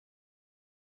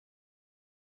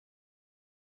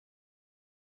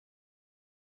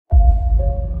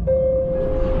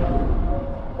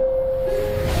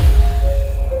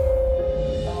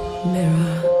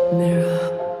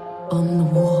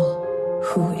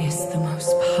is the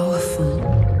most powerful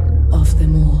of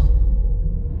them all.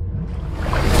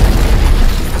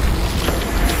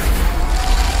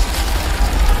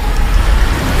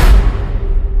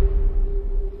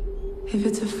 If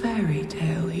it's a fairy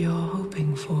tale you're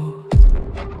hoping for,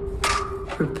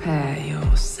 prepare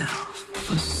yourself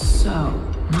for so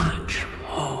much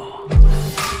more.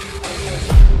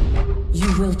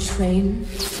 You will train.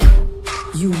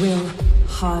 You will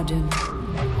harden.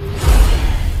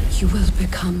 You will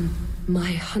become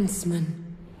my huntsman.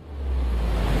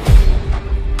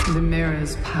 The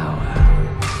mirror's power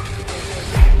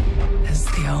is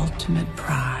the ultimate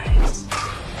prize.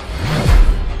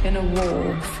 In a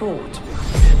war fought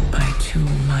by two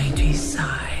mighty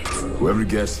sides. Whoever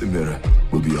gets the mirror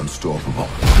will be unstoppable.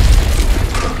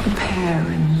 Prepare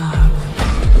in love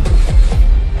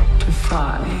to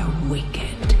defy a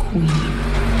wicked queen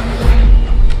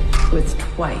with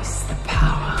twice the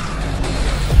power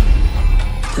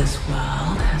this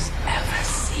world has ever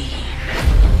seen.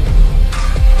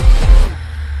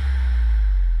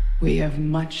 We have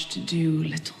much to do,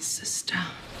 little sister.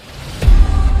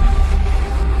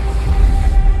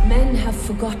 Men have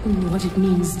forgotten what it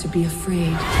means to be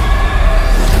afraid.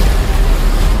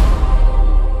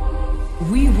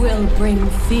 We will bring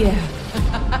fear.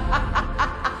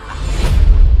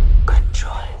 Good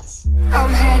choice.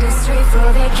 I'm headed straight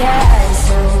for the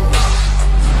castle.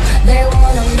 They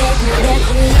wanna make me their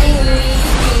queen.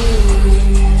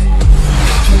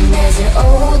 And there's an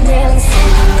old man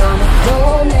sitting on the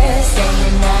corner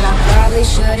saying that I probably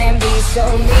shouldn't be so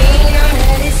mean. I'm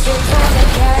headed straight for the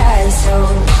castle.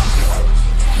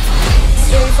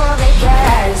 Straight for the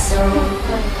castle.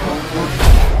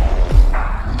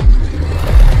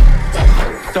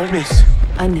 Don't miss.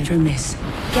 I never miss.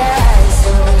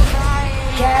 Castle,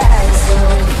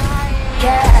 castle,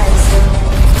 castle.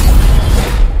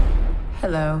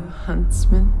 Hello,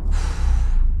 Huntsman.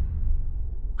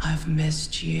 I've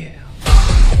missed you.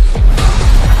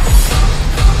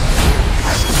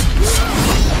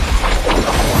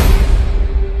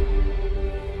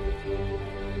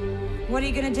 What are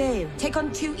you gonna do? Take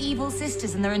on two evil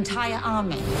sisters and their entire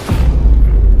army?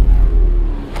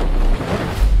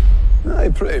 I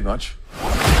pretty much.